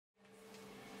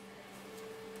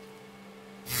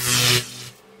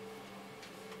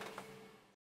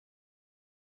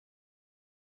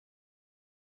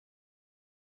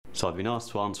So I've been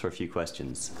asked to answer a few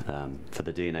questions for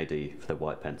the D&AD, for the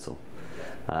white pencil.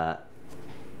 I'm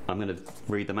going to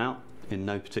read them out in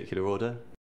no particular order.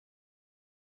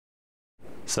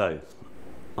 So,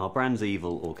 are brands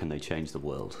evil or can they change the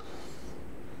world?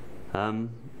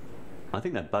 I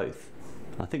think they're both.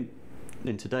 I think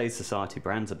in today's society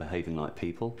brands are behaving like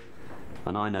people,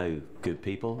 and I know good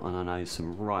people and I know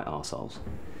some right arseholes.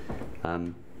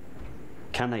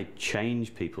 Can they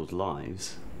change people's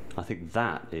lives? I think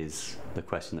that is the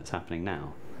question that's happening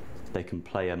now. They can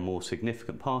play a more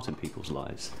significant part in people's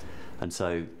lives, and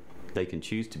so they can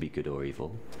choose to be good or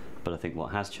evil, but I think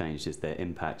what has changed is their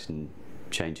impact in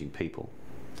changing people.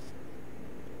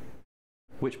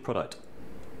 Which product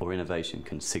or innovation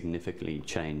can significantly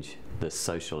change the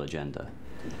social agenda?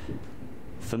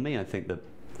 For me, I think that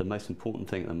the most important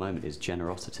thing at the moment is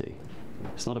generosity.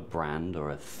 It's not a brand or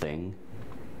a thing,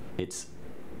 it's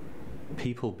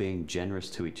people being generous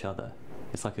to each other.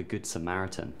 It's like a good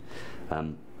Samaritan.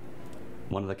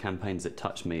 One of the campaigns that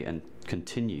touched me and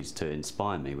continues to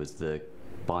inspire me was the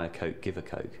Buy a Coke, Give a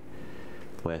Coke,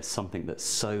 where something that's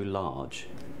so large,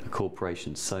 a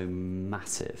corporation so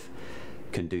massive,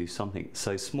 can do something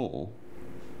so small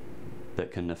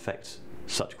that can affect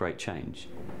such great change.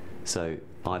 So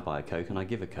I buy a Coke and I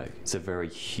give a Coke. It's a very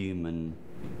human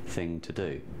thing to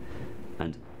do.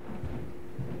 And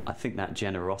I think that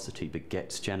generosity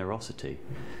begets generosity.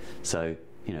 So,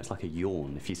 you know, it's like a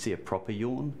yawn. If you see a proper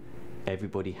yawn,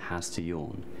 everybody has to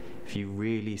yawn. If you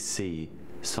really see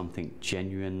something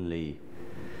genuinely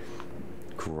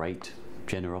great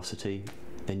generosity,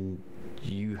 then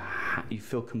you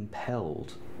feel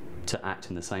compelled to act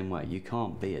in the same way. You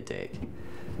can't be a dick.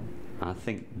 And I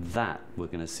think that we're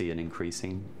going to see an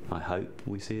increasing, I hope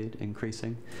we see it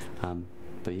increasing.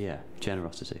 But yeah,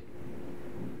 generosity.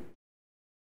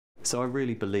 So I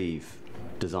really believe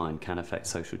design can affect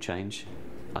social change.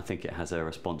 I think it has a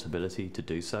responsibility to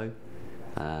do so.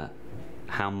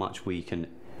 How much we can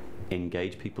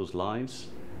engage people's lives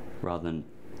rather than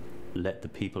let the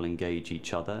people engage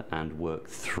each other and work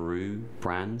through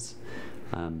brands.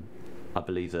 I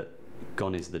believe that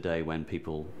gone is the day when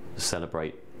people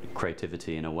celebrate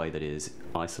creativity in a way that is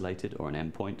isolated or an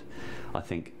endpoint. I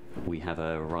think we have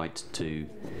a right to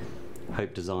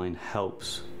hope design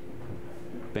helps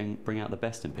bring out the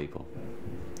best in people.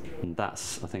 And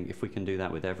that's, I think, if we can do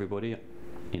that with everybody,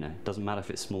 you know, it doesn't matter if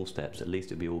it's small steps, at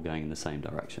least it'll be all going in the same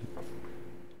direction.